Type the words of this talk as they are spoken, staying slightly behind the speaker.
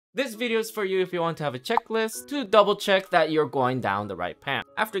This video is for you if you want to have a checklist to double check that you're going down the right path.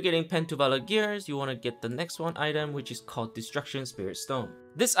 After getting Pen Tuvala gears, you want to get the next one item, which is called Destruction Spirit Stone.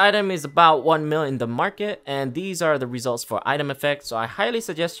 This item is about 1 mil in the market, and these are the results for item effects, so I highly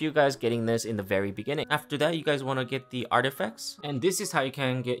suggest you guys getting this in the very beginning. After that, you guys want to get the artifacts, and this is how you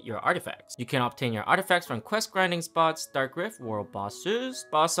can get your artifacts. You can obtain your artifacts from quest grinding spots, Dark Rift, world bosses,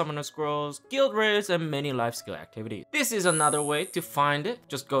 boss summoner scrolls, guild raids, and many life skill activities. This is another way to find it.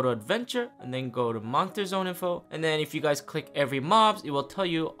 Just go to adventure and then go to monster zone info, and then if you guys click every mobs, it will tell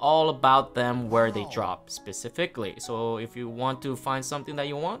you all about them, where they drop specifically. So if you want to find something that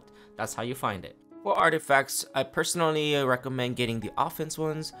you want, that's how you find it. For artifacts, I personally recommend getting the offense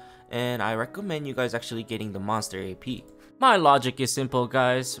ones, and I recommend you guys actually getting the monster AP. My logic is simple,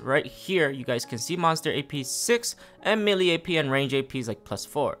 guys. Right here, you guys can see monster AP 6 and melee AP and range AP is like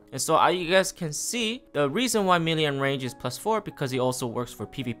 +4. And so you guys can see the reason why melee and range is +4 because it also works for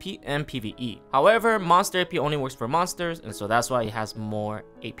PvP and PvE. However, monster AP only works for monsters, and so that's why it has more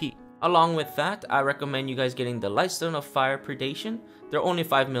AP. Along with that, I recommend you guys getting the Lightstone of Fire Predation. They're only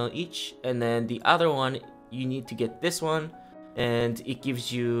 5 mil each, and then the other one, you need to get this one, and it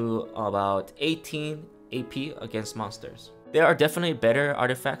gives you about 18 AP against monsters. There are definitely better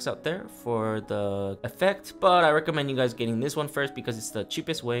artifacts out there for the effect, but I recommend you guys getting this one first because it's the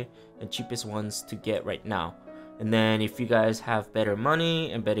cheapest way and cheapest ones to get right now. And then if you guys have better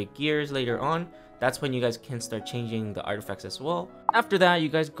money and better gears later on, that's when you guys can start changing the artifacts as well. After that, you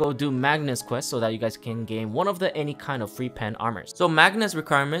guys go do Magnus quest so that you guys can gain one of the any kind of free pen armors. So Magnus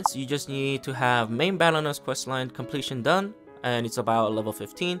requirements, you just need to have main Battleness questline completion done, and it's about level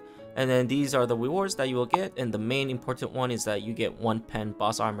 15. And then these are the rewards that you will get, and the main important one is that you get 1 pen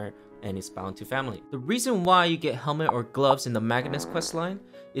boss armor and it's bound to family. The reason why you get helmet or gloves in the Magnus questline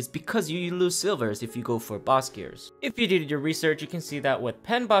is because you lose silvers if you go for boss gears. If you did your research, you can see that with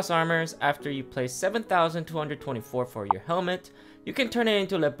pen boss armors, after you place 7,224 for your helmet, you can turn it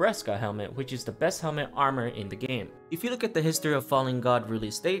into Lebreska helmet, which is the best helmet armor in the game. If you look at the history of Fallen God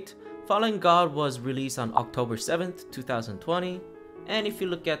release date, Fallen God was released on October 7th, 2020. And if you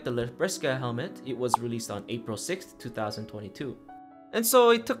look at the Lebreska helmet, it was released on April 6th, 2022. And so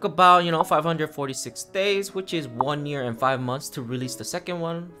it took about, 546 days, which is 1 year and 5 months to release the second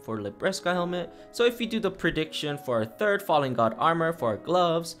one for Lebreska helmet. So if you do the prediction for our third Fallen God armor for our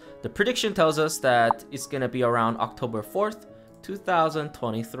gloves, the prediction tells us that it's gonna be around October 4th,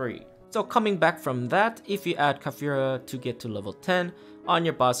 2023. So coming back from that, if you add Kafira to get to level 10, on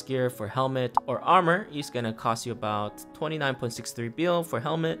your boss gear for helmet or armor, it's gonna cost you about 29.63 bill for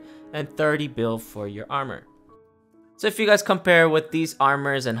helmet and 30 bill for your armor. So if you guys compare with these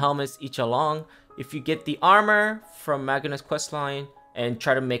armors and helmets each along, if you get the armor from Magnus questline and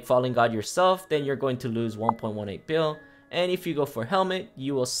try to make Fallen God yourself, then you're going to lose 1.18 bill. And if you go for helmet,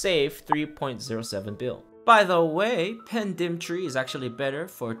 you will save 3.07 bill. By the way, Pen Dim Tree is actually better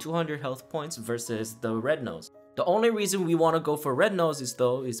for 200 health points versus the Red Nose. The only reason we want to go for Red Nose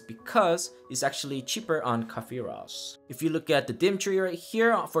is because it's actually cheaper on Kafiros. If you look at the Dim Tree right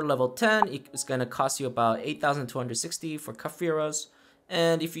here for level 10, it's going to cost you about 8,260 for Kafiros.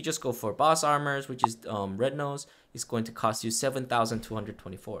 And if you just go for boss armors, which is Red Nose, it's going to cost you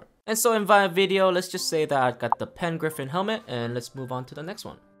 7,224. And so in my video, let's just say that I got the Pen Griffon helmet, and let's move on to the next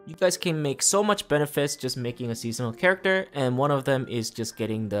one. You guys can make so much benefits just making a seasonal character, and one of them is just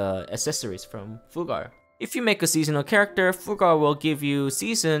getting the accessories from Fugar. If you make a seasonal character, Fugar will give you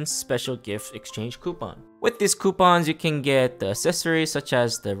season special gift exchange coupon. With these coupons, you can get the accessories such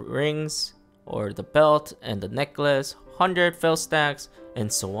as the rings, or the belt, and the necklace, 100 fel stacks,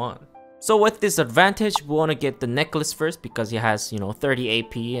 and so on. So with this advantage, we want to get the necklace first because it has, 30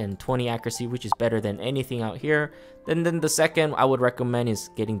 AP and 20 accuracy, which is better than anything out here. Then the second I would recommend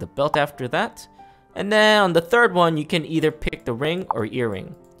is getting the belt after that. And then on the third one, you can either pick the ring or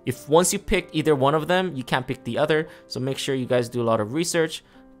earring. If once you pick either one of them, you can't pick the other, so make sure you guys do a lot of research.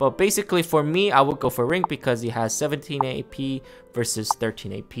 But basically for me, I would go for ring because it has 17 AP versus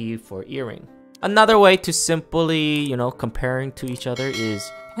 13 AP for earring. Another way to simply, comparing to each other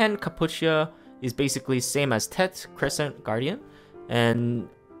is Pen Capotia is basically same as Tet Crescent Guardian, and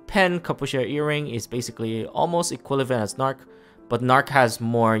Pen Capotia earring is basically almost equivalent as Narc, but Narc has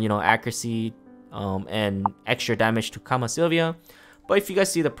more, accuracy and extra damage to Kama Sylvia. But if you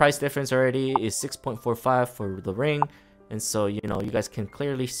guys see the price difference already is 6.45 for the ring, and so you guys can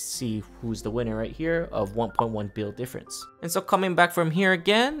clearly see who's the winner right here of 1.1 bill difference. And so coming back from here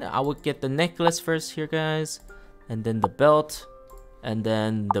again, I would get the necklace first here, guys, and then the belt, and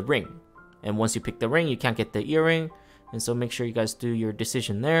then the ring. And once you pick the ring, you can't get the earring. And so make sure you guys do your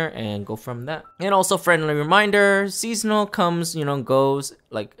decision there and go from that. And also friendly reminder, seasonal comes, goes.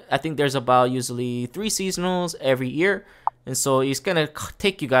 Like I think there's about usually 3 seasonals every year. And so it's gonna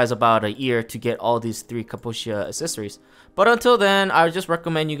take you guys about a year to get all these 3 capotia accessories. But until then, I would just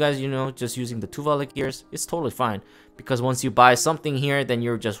recommend you guys, just using the Tuvala gears. It's totally fine. Because once you buy something here, then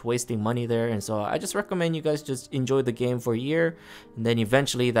you're just wasting money there. And so I just recommend you guys just enjoy the game for a year. And then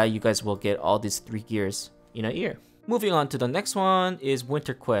eventually that you guys will get all these 3 gears in a year. Moving on to the next one is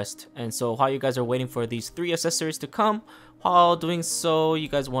Winter Quest. And so while you guys are waiting for these 3 accessories to come, while doing so, you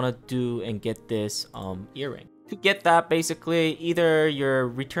guys want to do and get this earring. To get that, basically, either you're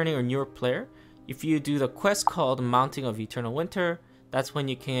returning a newer player. If you do the quest called Mounting of Eternal Winter, that's when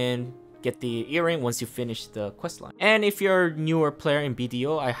you can get the earring once you finish the quest line. And if you're a newer player in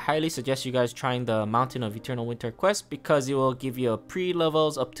BDO, I highly suggest you guys trying the Mountain of Eternal Winter quest because it will give you a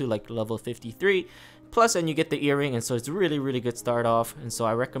pre-levels up to like level 53. Plus, and you get the earring, and so it's really good start off. And so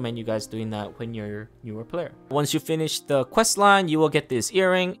I recommend you guys doing that when you're a newer player. Once you finish the quest line, you will get this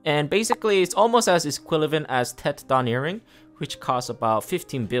earring, and basically it's almost as equivalent as Tet Don earring, which costs about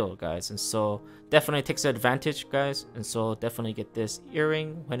 15 bill, guys. And so definitely takes advantage, guys. And so definitely get this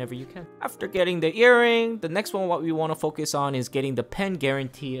earring whenever you can. After getting the earring, the next one what we want to focus on is getting the pen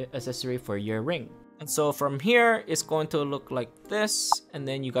guarantee accessory for your ring. And so from here, it's going to look like this, and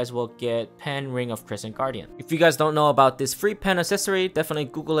then you guys will get Pen Ring of Crescent Guardian. If you guys don't know about this free pen accessory, definitely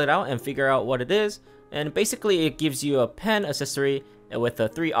Google it out and figure out what it is. And basically, it gives you a pen accessory with the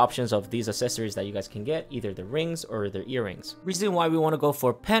 3 options of these accessories that you guys can get, either the rings or the earrings. Reason why we want to go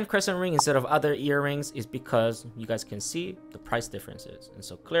for Pen Crescent Ring instead of other earrings is because you guys can see the price differences. And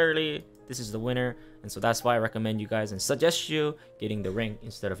so clearly, this is the winner. And so that's why I recommend you guys and suggest you getting the ring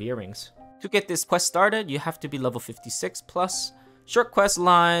instead of earrings. To get this quest started, you have to be level 56 plus, short quest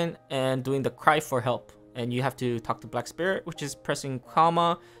line, and doing the cry for help. And you have to talk to Black Spirit, which is pressing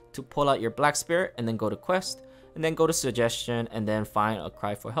comma to pull out your Black Spirit, and then go to quest, and then go to suggestion, and then find a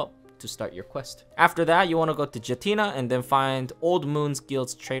cry for help to start your quest. After that, you want to go to Jetina, and then find Old Moon's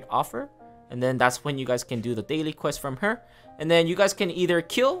Guild's trade offer. And then that's when you guys can do the daily quest from her. And then you guys can either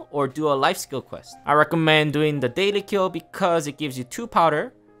kill or do a life skill quest. I recommend doing the daily kill because it gives you 2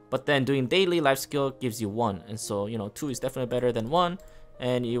 powder. But then doing daily life skill gives you 1. And so, 2 is definitely better than 1.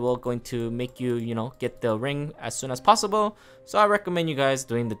 And it will going to make you, get the ring as soon as possible. So I recommend you guys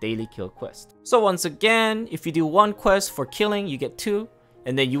doing the daily kill quest. So once again, if you do 1 quest for killing, you get 2.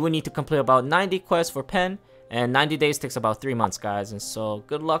 And then you will need to complete about 90 quests for pen. And 90 days takes about 3 months, guys. And so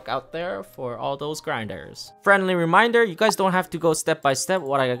good luck out there for all those grinders. Friendly reminder, you guys don't have to go step by step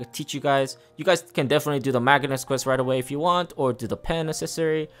what I teach you guys. You guys can definitely do the Magnus quest right away if you want, or do the pen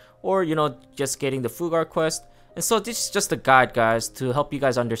accessory, or just getting the Fugar quest. And so this is just a guide, guys, to help you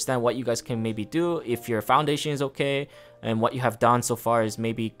guys understand what you guys can maybe do if your foundation is okay and what you have done so far is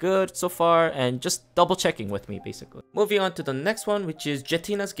maybe good so far, and just double checking with me basically. Moving on to the next one, which is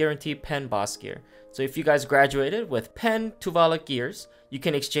Jetina's Guaranteed Pen Boss Gear. So if you guys graduated with Pen Tuvala gears, you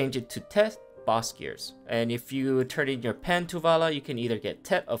can exchange it to Tet Boss gears. And if you turn in your Pen Tuvala, you can either get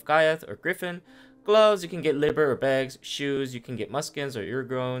Tet of Gaiath or Griffon. Gloves, you can get Liber or Bhegs. Shoes, you can get Muskins or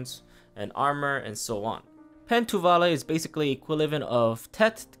Eargroans, and armor, and so on. Pen Tuvala is basically equivalent of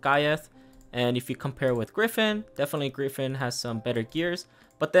Tet Gaiath. And if you compare with Griffon, definitely Griffon has some better gears,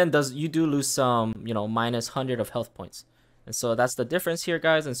 but then you do lose some, minus 100 of health points. And so that's the difference here,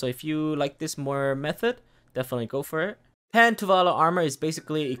 guys. And so if you like this more method, definitely go for it. Pen Tuvala armor is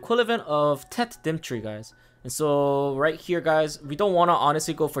basically equivalent of Tet Dimtree, guys. And so right here, guys, we don't want to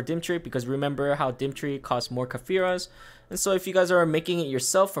honestly go for Dimtree because remember how Dimtree costs more Kafiras. And so if you guys are making it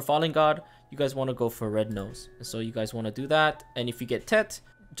yourself for Fallen God, you guys want to go for Red Nose. And so you guys want to do that. And if you get Tet,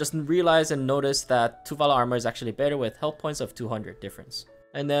 just realize and notice that Tuvala armor is actually better with health points of 200 difference.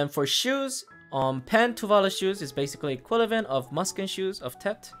 And then for shoes, Pen Tuvala shoes is basically equivalent of Muskin shoes of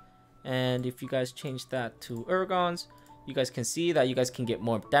Tet. And if you guys change that to Urgons, you guys can see that you guys can get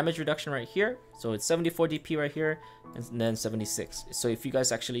more damage reduction right here. So it's 74 DP right here, and then 76. So if you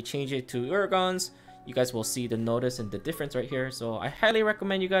guys actually change it to Urgons, you guys will see the notice and the difference right here. So I highly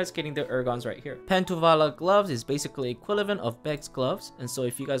recommend you guys getting the Urgons right here. Pen Tuvala gloves is basically equivalent of Beg's gloves. And so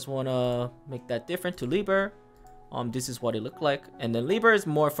if you guys want to make that different to Liber, this is what it looked like. And then Liber is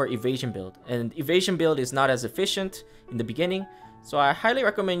more for evasion build. And evasion build is not as efficient in the beginning. So I highly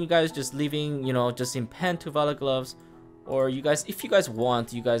recommend you guys just leaving, just in Pen Tuvala gloves. Or you guys, if you guys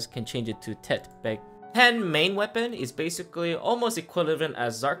want, you guys can change it to Tet Beg. Pen main weapon is basically almost equivalent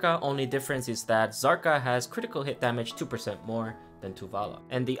as Zarka, only difference is that Zarka has critical hit damage 2% more than Tuvala.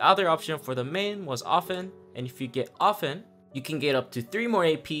 And the other option for the main was Often, and if you get Often, you can get up to 3 more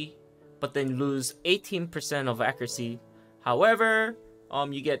AP but then lose 18% of accuracy. However,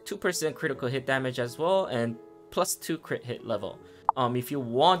 you get 2% critical hit damage as well, and +2 crit hit level. If you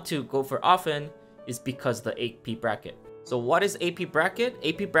want to go for often, it's because the AP bracket. So what is AP bracket?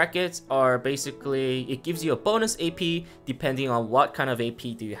 AP brackets are basically, it gives you a bonus AP depending on what kind of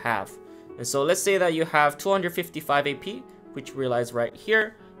AP do you have. And so let's say that you have 255 AP, which relies right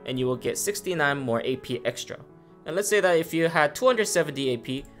here, and you will get 69 more AP extra. And let's say that if you had 270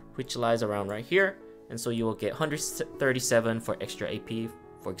 AP, which lies around right here, and so you will get 137 for extra AP,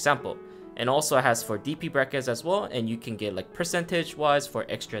 for example. And also it has for DP brackets as well, and you can get like percentage wise for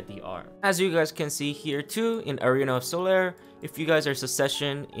extra DR. As you guys can see here too, in Arena of Solar, if you guys are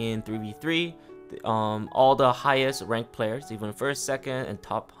Succession in 3v3, all the highest ranked players, even first, second, and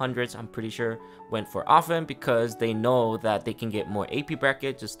top hundreds, I'm pretty sure, went for often because they know that they can get more AP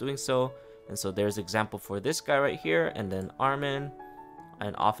bracket just doing so. And so there's example for this guy right here, and then Armin,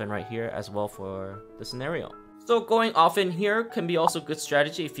 and often right here as well for the scenario. So going often here can be also good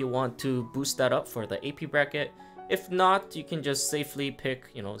strategy if you want to boost that up for the AP bracket. If not, you can just safely pick,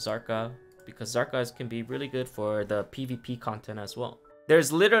 you know, Zarka, because Zarkas can be really good for the PvP content as well.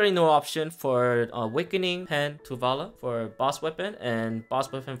 There's literally no option for Awakening Pen Tuvala for boss weapon, and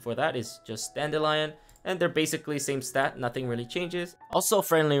boss weapon for that is just Dandelion, and they're basically same stat, nothing really changes. Also,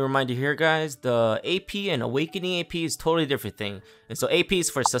 friendly reminder here guys, the AP and Awakening AP is totally different thing. And so AP is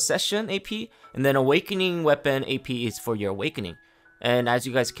for Succession AP, and then Awakening weapon AP is for your Awakening. And as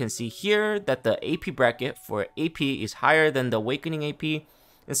you guys can see here, that the AP bracket for AP is higher than the Awakening AP.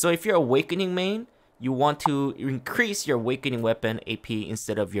 And so if you're Awakening main, you want to increase your Awakening weapon AP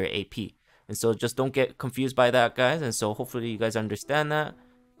instead of your AP. And so just don't get confused by that guys, and so hopefully you guys understand that.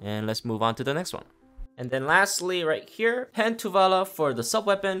 And let's move on to the next one. And then lastly right here, Pen Tuvala for the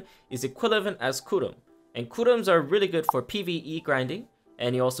sub-weapon is equivalent as Kurum. And Kurums are really good for PvE grinding,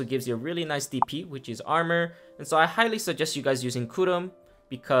 and he also gives you a really nice DP, which is armor. And so I highly suggest you guys using Kurum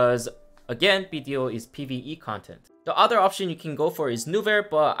because, again, BDO is PvE content. The other option you can go for is Nuver,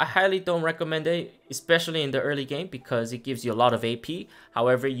 but I highly don't recommend it, especially in the early game because it gives you a lot of AP.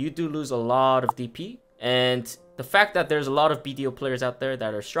 However, you do lose a lot of DP, and the fact that there's a lot of BDO players out there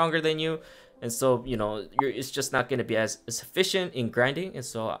that are stronger than you, and so, you know, it's just not going to be as efficient in grinding. And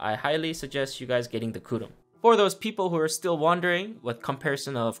so I highly suggest you guys getting the Kurum. For those people who are still wondering what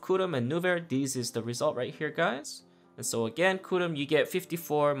comparison of Kurum and Nuver, this is the result right here, guys. And so again, Kurum, you get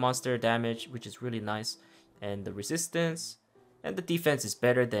 54 monster damage, which is really nice. And the resistance and the defense is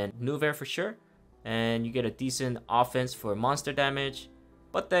better than Nuver for sure. And you get a decent offense for monster damage.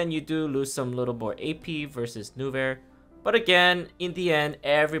 But then you do lose some little more AP versus Nuver. But again, in the end,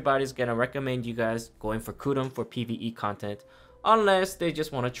 everybody's gonna recommend you guys going for Kurum for PvE content, unless they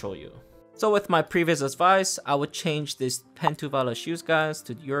just want to troll you. So with my previous advice, I would change this Pen Tuvala shoes guys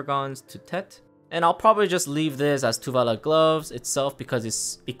to Urgons to Tet. And I'll probably just leave this as Tuvala gloves itself because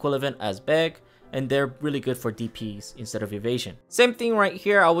it's equivalent as bheg, and they're really good for DPs instead of evasion. Same thing right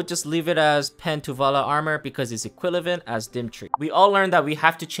here, I would just leave it as Pen Tuvala armor because it's equivalent as Dimtree. We all learned that we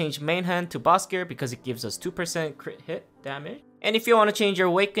have to change main hand to boss gear because it gives us 2% crit hit damage. And if you want to change your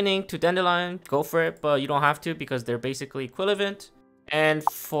Awakening to Dandelion, go for it, but you don't have to because they're basically equivalent. And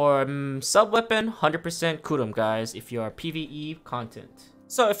for sub weapon, 100% Kurum guys if you are PvE content.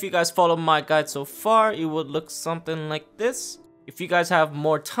 So if you guys follow my guide so far, it would look something like this. If you guys have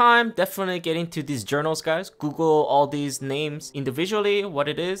more time, definitely get into these journals guys. Google all these names individually, what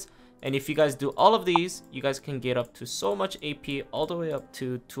it is. And if you guys do all of these, you guys can get up to so much AP, all the way up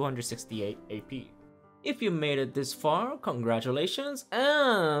to 268 AP. If you made it this far, congratulations,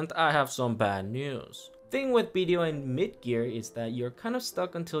 and I have some bad news. Thing with BDO and mid gear is that you're kind of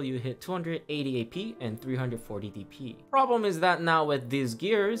stuck until you hit 280 AP and 340 DP. Problem is that now with these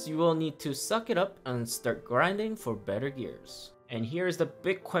gears, you will need to suck it up and start grinding for better gears. And here's the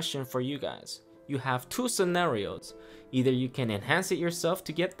big question for you guys. You have two scenarios. Either you can enhance it yourself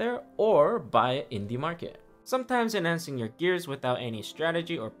to get there or buy it in the market. Sometimes enhancing your gears without any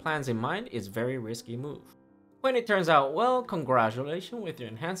strategy or plans in mind is a very risky move. When it turns out well, congratulations with your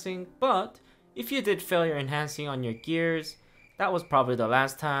enhancing, but if you did fail your enhancing on your gears, that was probably the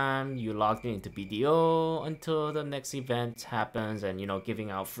last time you logged into BDO until the next event happens and, you know,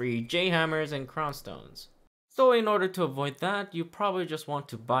 giving out free J-hammers and crown stones. So in order to avoid that, you probably just want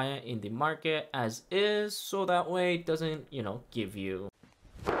to buy it in the market as is, so that way it doesn't, you know, give you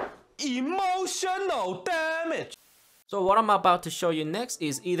emotional damage. So what I'm about to show you next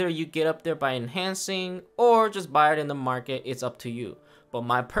is either you get up there by enhancing or just buy it in the market, it's up to you. But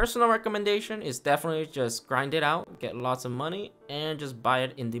my personal recommendation is definitely just grind it out, get lots of money, and just buy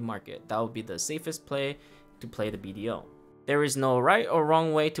it in the market. That would be the safest play to play the BDO. There is no right or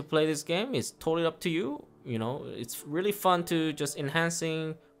wrong way to play this game. It's totally up to you. You know, it's really fun to just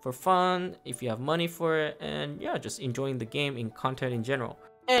enhancing for fun if you have money for it, and yeah, just enjoying the game in content in general.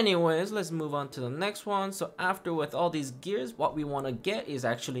 Anyways, let's move on to the next one. So after with all these gears, what we want to get is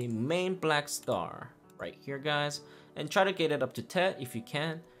actually main black star right here, guys, and try to get it up to 10 if you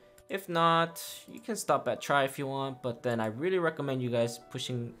can. If not, you can stop at try if you want, but then I really recommend you guys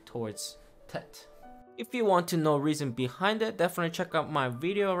pushing towards 10. If you want to know reason behind it, definitely check out my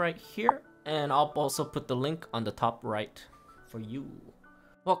video right here, and I'll also put the link on the top right for you.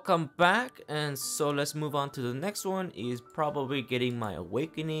 Welcome back, and so let's move on to the next one. Is probably getting my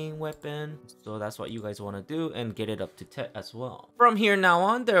awakening weapon, so that's what you guys want to do, and get it up to 10 as well. From here now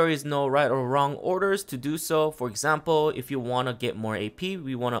on, there is no right or wrong orders to do so. For example, if you want to get more AP,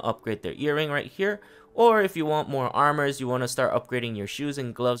 we want to upgrade their earring right here, or if you want more armors, you want to start upgrading your shoes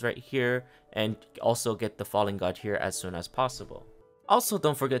and gloves right here, and also get the falling god here as soon as possible. Also,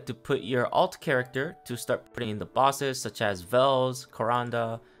 don't forget to put your alt character to start putting in the bosses such as Vels,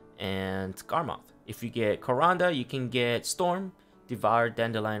 Koranda, and Garmoth. If you get Koranda, you can get Storm, Devour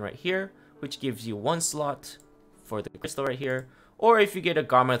Dandelion right here, which gives you 1 slot for the crystal right here. Or if you get a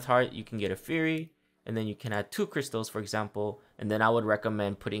Garmoth Heart, you can get a Fury, and then you can add 2 crystals, for example. And then I would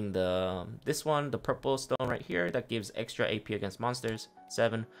recommend putting this one, the purple stone right here, that gives extra AP against monsters,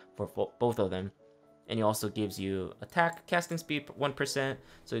 7 for both of them. And it also gives you attack, casting speed 1%,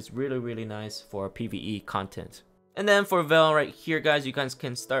 so it's really nice for PvE content. And then for Vel right here, guys, you guys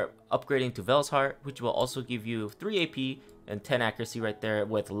can start upgrading to Vel's Heart, which will also give you 3 AP and 10 accuracy right there,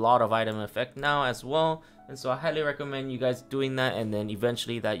 with a lot of item effect now as well. And so I highly recommend you guys doing that, and then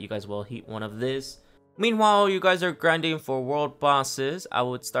eventually that you guys will hit one of this. Meanwhile, you guys are grinding for world bosses. I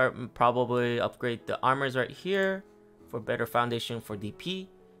would start probably upgrade the armors right here for better foundation for DP.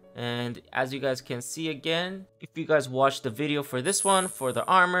 And as you guys can see again, if you guys watch the video for this one, for the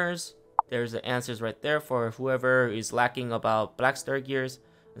armors, there's the answers right there for whoever is lacking about Black Star gears.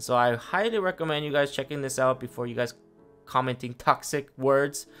 And so I highly recommend you guys checking this out before you guys commenting toxic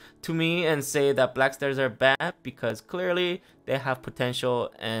words to me and say that Black Stars are bad, because clearly they have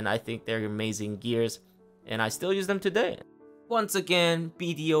potential and I think they're amazing gears and I still use them today. Once again,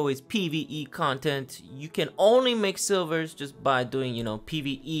 BDO is PvE content. You can only make silvers just by doing, you know,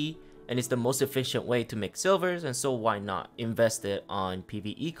 PvE, and it's the most efficient way to make silvers, and so why not invest it on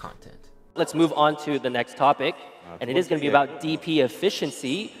PvE content? Let's move on to the next topic, and it is going to be about DP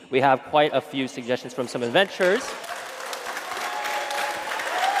efficiency. We have quite a few suggestions from some adventurers.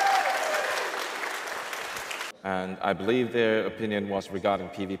 And I believe their opinion was regarding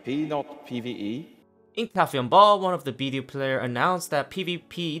PvP, not PvE. In Capotia Ball, one of the BDO player announced that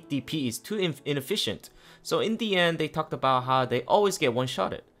PvP DP is too inefficient. So in the end, they talked about how they always get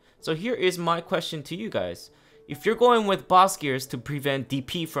one-shotted. So here is my question to you guys. If you're going with boss gears to prevent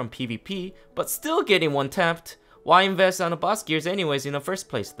DP from PvP, but still getting one-tapped, why invest on the boss gears anyways in the first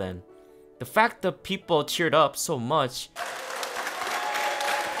place then? The fact that people cheered up so much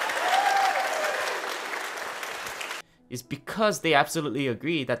is because they absolutely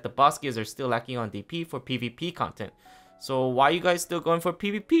agree that the boss gears are still lacking on DP for PvP content. So why are you guys still going for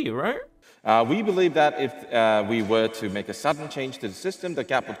PvP, right? We believe that if we were to make a sudden change to the system, the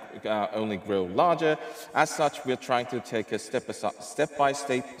gap would only grow larger. As such, we're trying to take a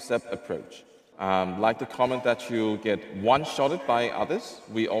step-by-step approach. Like the comment that you'll get one-shotted by others,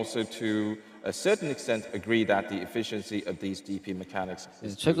 we also, to a certain extent, agree that the efficiency of these DP mechanics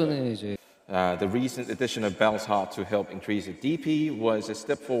is too low. The recent addition of Bel's Heart to help increase the DP was a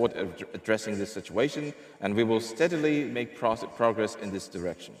step forward of addressing this situation, and we will steadily make progress in this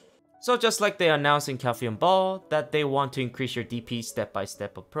direction. So just like they announced in Capotia Ball that they want to increase your DP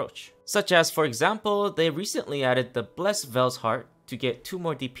step-by-step approach. Such as, for example, they recently added the Blessed Vel's Heart to get 2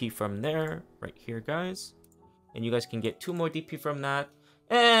 more DP from there, right here guys. And you guys can get 2 more DP from that.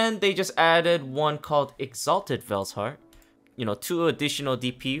 And they just added one called Exalted Vel's Heart. You know, 2 additional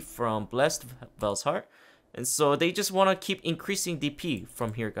DP from Blessed Vel's Heart. And so they just want to keep increasing DP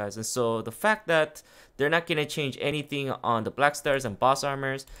from here, guys. And so the fact that they're not going to change anything on the Black Stars and boss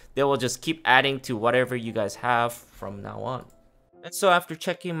armors, they will just keep adding to whatever you guys have from now on. And so after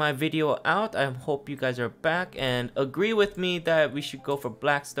checking my video out, I hope you guys are back and agree with me that we should go for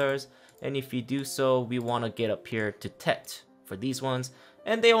Black Stars. And if you do so, we want to get up here to Tet for these ones.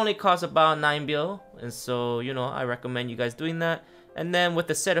 And they only cost about 9 bill. And so, you know, I recommend you guys doing that. And then with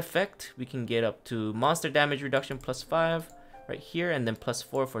the set effect, we can get up to monster damage reduction +5 right here. And then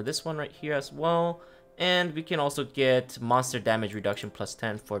 +4 for this one right here as well. And we can also get monster damage reduction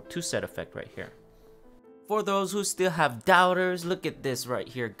 +10 for 2 set effect right here. For those who still have doubters, look at this right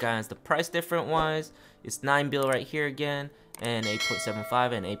here, guys. The price difference wise is 9 bill right here again. and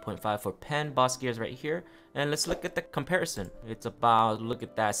 8.75 and 8.5 for Pen boss gears right here. And let's look at the comparison. It's about, look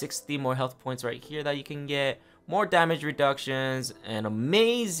at that, 60 more health points right here that you can get, more damage reductions, and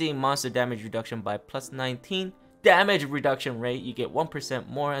amazing monster damage reduction by plus 19. Damage reduction rate, you get 1%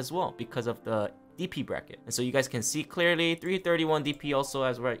 more as well because of the DP bracket. And so you guys can see clearly 331 DP also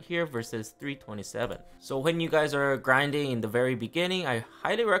as right here versus 327. So when you guys are grinding in the very beginning, I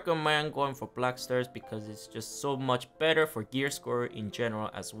highly recommend going for Black Stars because it's just so much better for gear score in general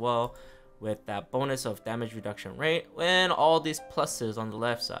as well, with that bonus of damage reduction rate and all these pluses on the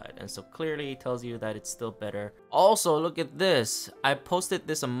left side. And so clearly it tells you that it's still better. Also, look at this. I posted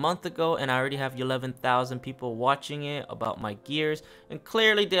this a month ago and I already have 11,000 people watching it about my gears. And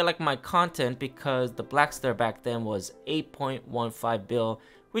clearly they like my content because the Black Star back then was 8.15 bill,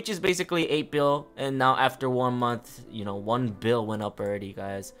 which is basically 8 bill. And now after 1 month, you know, 1 bill went up already,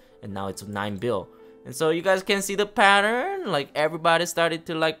 guys. And now it's 9 bill. And so you guys can see the pattern, like everybody started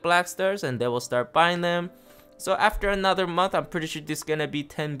to like Black Stars and they will start buying them. So after another month, I'm pretty sure this is gonna be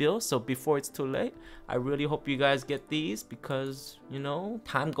 10 bills. So before it's too late, I really hope you guys get these because, you know,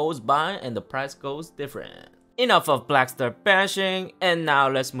 time goes by and the price goes different. Enough of Black Star bashing, and now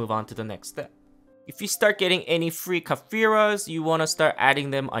let's move on to the next step. If you start getting any free Kafiras, you want to start adding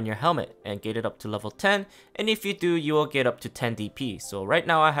them on your helmet and get it up to level 10. And if you do, you will get up to 10 DP. So right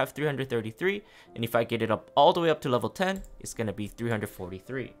now I have 333. And if I get it up all the way up to level 10, it's going to be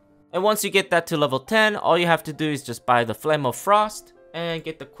 343. And once you get that to level 10, all you have to do is just buy the Flame of Frost and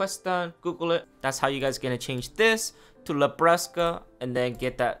get the quest done. Google it. That's how you guys are going to change this to Nebraska and then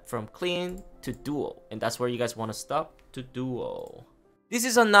get that from clean to duo. And that's where you guys want to stop, to duo. This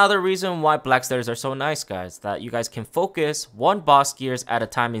is another reason why Black Stars are so nice, guys, that you guys can focus one boss gears at a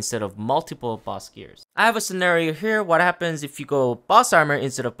time instead of multiple boss gears. I have a scenario here. What happens if you go boss armor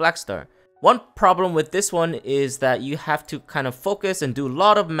instead of Black Star? One problem with this one is that you have to kind of focus and do a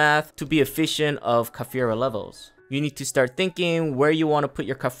lot of math to be efficient of Kafira levels. You need to start thinking where you want to put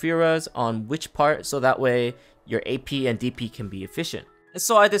your Kafiras on which part so that way your AP and DP can be efficient. And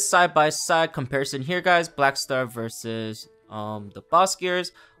so I did side-by-side comparison here, guys, Black Star versus the boss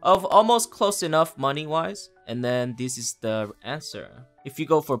gears of almost close enough money wise, and then this is the answer. If you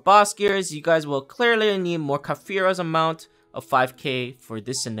go for boss gears, you guys will clearly need more Kafira's amount of 5k for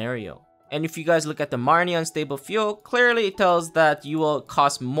this scenario. And if you guys look at the Marnie unstable fuel, clearly it tells that you will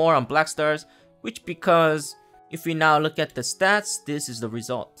cost more on Black Stars, which because if we now look at the stats, this is the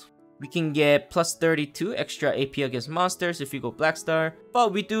result. We can get plus 32 extra AP against monsters if you go Black Star,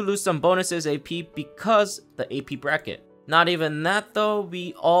 but we do lose some bonuses AP because the AP bracket. Not even that though,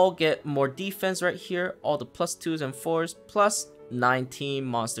 we all get more defense right here, all the plus 2s and 4s, plus 19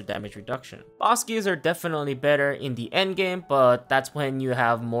 monster damage reduction. Boss gears are definitely better in the end game, but that's when you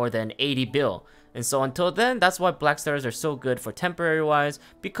have more than 80 bill. And so until then, that's why Black Stars are so good for temporary wise,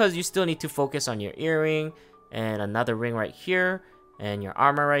 because you still need to focus on your earring and another ring right here, and your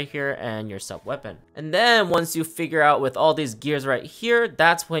armor right here, and your sub-weapon. And then once you figure out with all these gears right here,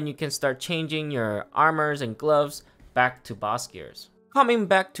 that's when you can start changing your armors and gloves back to boss gears. Coming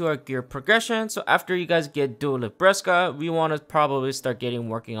back to our gear progression, so after you guys get Duo Nebraska, we want to probably start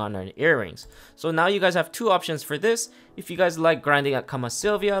working on our earrings. So now you guys have two options for this. If you guys like grinding at Kama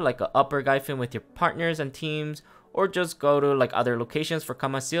Sylvia, like a upper Gyfin with your partners and teams, or just go to like other locations for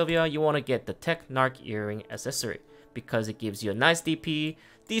Kama Sylvia, you want to get the Tech Narc earring accessory because it gives you a nice DP,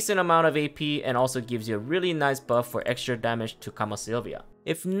 decent amount of AP, and also gives you a really nice buff for extra damage to Kama Sylvia.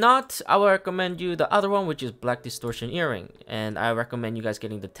 If not, I would recommend you the other one, which is Black Distortion earring, and I recommend you guys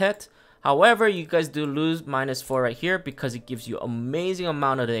getting the Tet. However, you guys do lose -4 right here because it gives you amazing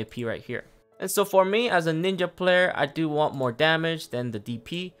amount of the AP right here. And so for me as a ninja player, I do want more damage than the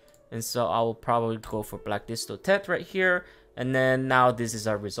DP, and so I will probably go for Black Disto Tet right here. And then now this is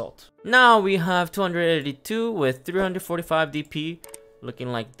our result. Now we have 282 with 345 DP,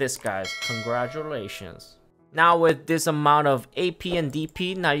 looking like this, guys. Congratulations. Now with this amount of AP and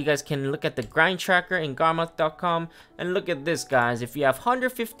DP, now you guys can look at the grind tracker in garmoth.com and look at this, guys. If you have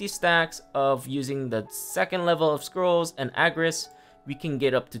 150 stacks of using the second level of scrolls and Agris, we can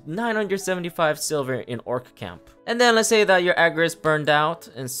get up to 975 silver in Orc Camp. And then let's say that your Agris burned out,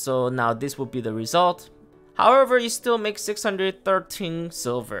 and so now this will be the result. However, you still make 613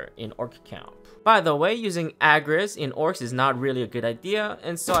 silver in Orc Camp. By the way, using Agris in Orcs is not really a good idea,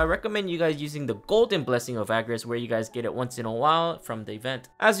 and so I recommend you guys using the Golden Blessing of Agris, where you guys get it once in a while from the event.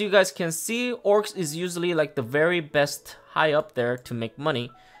 As you guys can see, Orcs is usually like the very best high up there to make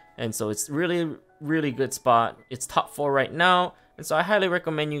money, and so it's really good spot. It's top 4 right now, And so I highly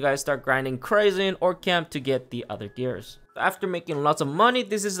recommend you guys start grinding crazy in orc camp to get the other gears. After making lots of money,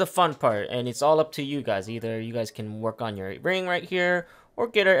 this is the fun part, and it's all up to you guys. Either you guys can work on your ring right here, or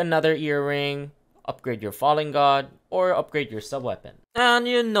get another earring, upgrade your falling god, or upgrade your sub weapon. And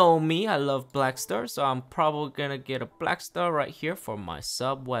you know me, I love black star, so I'm probably gonna get a black star right here for my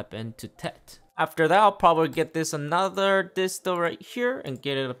sub weapon to Tet. After that, I'll probably get this disto right here and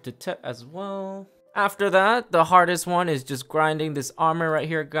get it up to Tet as well. After that, the hardest one is just grinding this armor right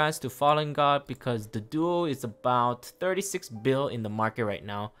here, guys, to Fallen God, because the duo is about 36 bill in the market right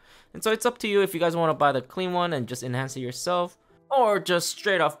now. And so it's up to you if you guys want to buy the clean one and just enhance it yourself, or just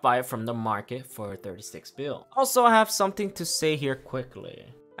straight off buy it from the market for 36 bill. Also, I have something to say here quickly.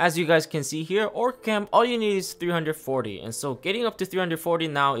 As you guys can see here, orc camp, all you need is 340, and so getting up to 340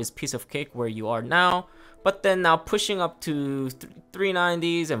 now is piece of cake where you are now. But then now pushing up to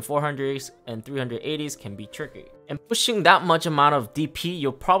 390s and 400s and 380s can be tricky. And pushing that much amount of DP,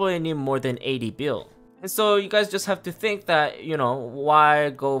 you'll probably need more than 80 bill. And so you guys just have to think that, you know,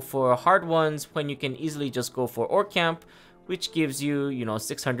 why go for hard ones when you can easily just go for orc camp, which gives you, you know,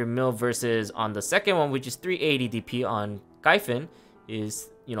 600 mil versus on the second one, which is 380 DP on Griffon,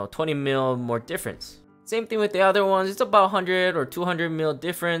 is, you know, 20 mil more difference. Same thing with the other ones, it's about 100 or 200 mil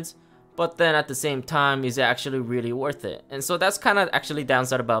difference. But then at the same time, is it actually really worth it? And so that's kind of actually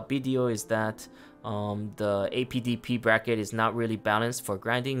downside about BDO, is that the APDP bracket is not really balanced for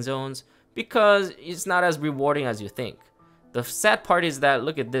grinding zones because it's not as rewarding as you think. The sad part is that,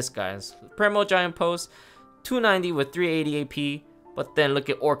 look at this, guys. Primo Giant Post, 290 with 380 AP, but then look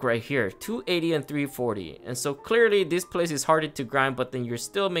at Orc right here, 280 and 340. And so clearly this place is harder to grind, but then you're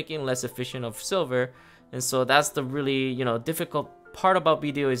still making less efficient of silver. And so that's the really, you know, difficult part about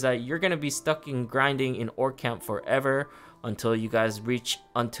BDO, is that you're gonna be stuck in grinding in orc camp forever until you guys reach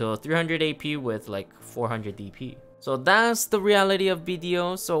until 300 AP with like 400 DP. So that's the reality of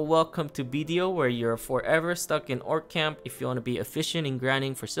BDO. So welcome to BDO, where you're forever stuck in orc camp if you want to be efficient in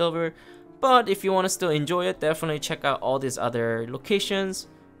grinding for silver. But if you want to still enjoy it, definitely check out all these other locations.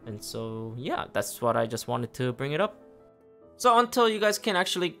 And so yeah, that's what I just wanted to bring it up. So until you guys can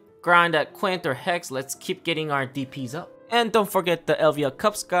actually grind at Quint or Hex, let's keep getting our DPs up. And don't forget the Elvia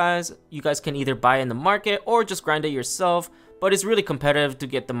cups, guys. You guys can either buy in the market or just grind it yourself, but it's really competitive to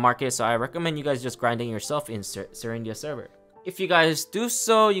get the market, so I recommend you guys just grinding yourself in Serendia server. If you guys do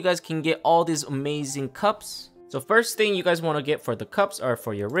so, you guys can get all these amazing cups. So first thing you guys want to get for the cups are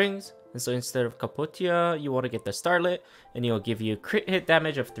for your rings. And so instead of capotia, you want to get the Starlit, and it'll give you crit hit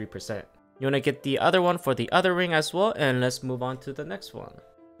damage of 3%. You want to get the other one for the other ring as well, and let's move on to the next one.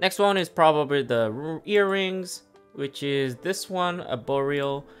 Next one is probably the earrings, which is this one, a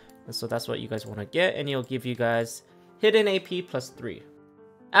boreal. And so that's what you guys want to get, and it'll give you guys hidden AP plus 3.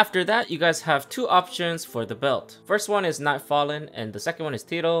 After that, you guys have two options for the belt. First one is Night Fallen, and the second one is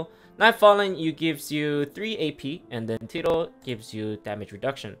Tito. Night Fallen gives you 3 AP, and then Tito gives you damage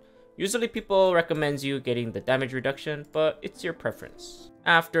reduction. Usually people recommend you getting the damage reduction, but it's your preference.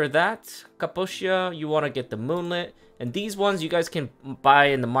 After that, Capotia, you want to get the Moonlit, and these ones you guys can buy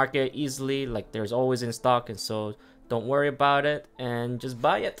in the market easily, like there's always in stock, and so don't worry about it and just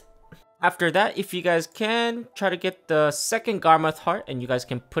buy it. After that, if you guys can, try to get the second Garmoth Heart, and you guys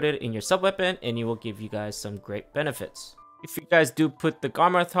can put it in your sub weapon, and it will give you guys some great benefits. If you guys do put the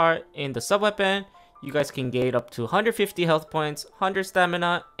Garmoth Heart in the sub weapon, you guys can gain up to 150 health points, 100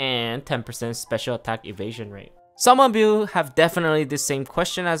 stamina, and 10% special attack evasion rate. Some of you have definitely the same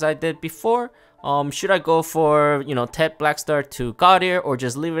question as I did before. Should I go for, you know, Tet Blackstar to God Ear, or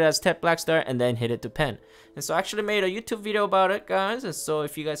just leave it as Tet Blackstar and then hit it to Pen? And so I actually made a YouTube video about it, guys. And so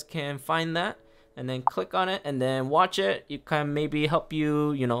if you guys can find that and then click on it and then watch it, it can maybe help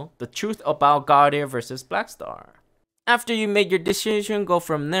you, you know, the truth about God Ear versus Blackstar. After you made your decision, go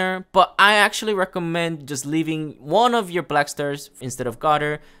from there. But I actually recommend just leaving one of your Blackstars instead of God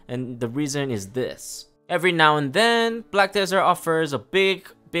Ear, and the reason is this. Every now and then, Black Desert offers a big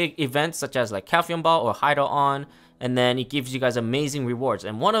event such as like Calcium Ball or Hideout On, and then it gives you guys amazing rewards.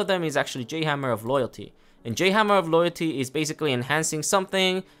 And one of them is actually J-Hammer of Loyalty. And J-Hammer of Loyalty is basically enhancing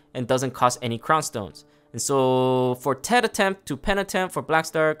something and doesn't cost any crown stones. And so for Tet attempt to Pen attempt for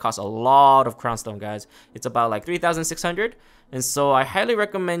Blackstar costs a lot of crown stone, guys. It's about like 3,600. And so I highly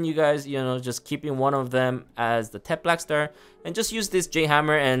recommend you guys, you know, just keeping one of them as the Tet Blackstar and just use this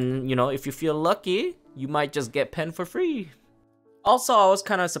J-Hammer, and, you know, if you feel lucky, you might just get Pen for free. Also, I was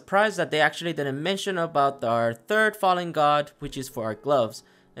kind of surprised that they actually didn't mention about our third Fallen God, which is for our gloves.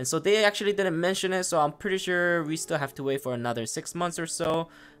 And so they actually didn't mention it, so I'm pretty sure we still have to wait for another 6 months or so.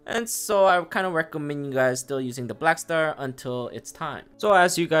 And so I kind of recommend you guys still using the Black Star until it's time. So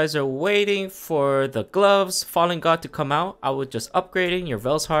as you guys are waiting for the gloves Fallen God to come out, I would just upgrading your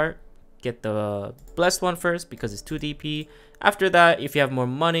Vel's Heart. Get the blessed one first because it's 2 DP. After that, if you have more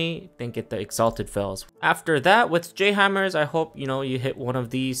money, then get the exalted Vels. After that, with J Hammers, I hope you hit one of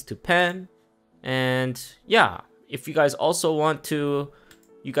these to pen. And yeah, if you guys also want to,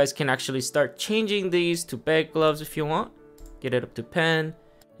 you guys can actually start changing these to bheg gloves if you want. Get it up to pen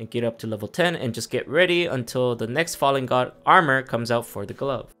and get up to level 10 and just get ready until the next Fallen God armor comes out for the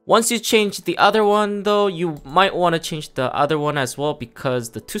glove. Once you change the other one though, you might want to change the other one as well because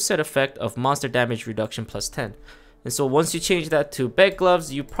the 2-set effect of monster damage reduction plus 10. And so once you change that to bheg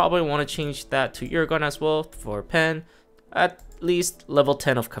gloves, you probably want to change that to Uragon as well for pen, at least level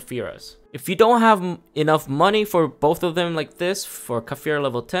 10 of Kafiras. If you don't have enough money for both of them like this for Kafira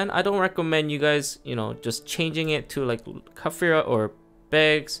level 10, I don't recommend you guys, just changing it to like Kafira or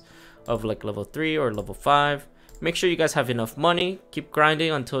bhegs of like level 3 or level 5. Make sure you guys have enough money. Keep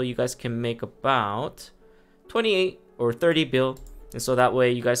grinding until you guys can make about 28 or 30 bill. And so that way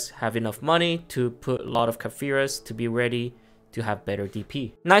you guys have enough money to put a lot of Kafiras to be ready to have better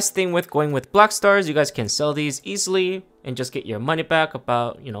DP. Nice thing with going with Black Stars, you guys can sell these easily and just get your money back,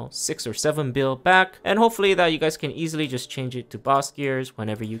 about 6 or 7 bill back, and hopefully that you guys can easily just change it to boss gears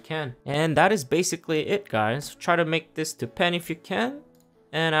whenever you can. And that is basically it, guys. Try to make this to pen if you can,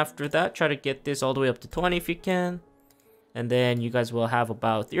 and after that try to get this all the way up to 20 if you can, and then you guys will have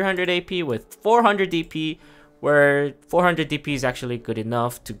about 300 AP with 400 DP, where 400 DP is actually good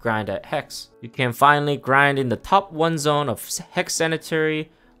enough to grind at Hex. You can finally grind in the top 1 zone of Hex Sanitary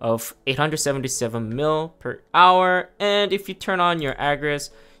of 877 mil per hour, and if you turn on your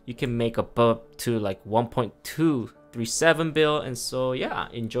Agris, you can make up to like 1.237 bill, and so yeah,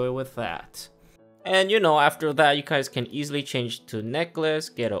 enjoy with that. And after that you guys can easily change to necklace,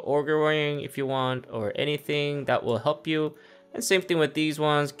 get an auger ring if you want, or anything that will help you. And same thing with these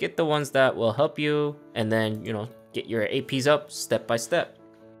ones, get the ones that will help you, and then get your APs up step by step.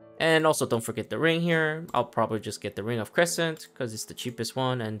 And also don't forget the ring here. I'll probably just get the Ring of Crescent because it's the cheapest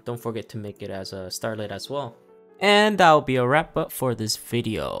one, and don't forget to make it as a starlet as well. And that'll be a wrap up for this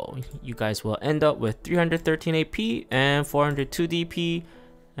video. You guys will end up with 313 AP and 402 DP,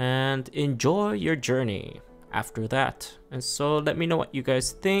 and enjoy your journey after that. And so let me know what you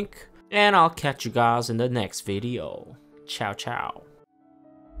guys think, and I'll catch you guys in the next video. Ciao, ciao.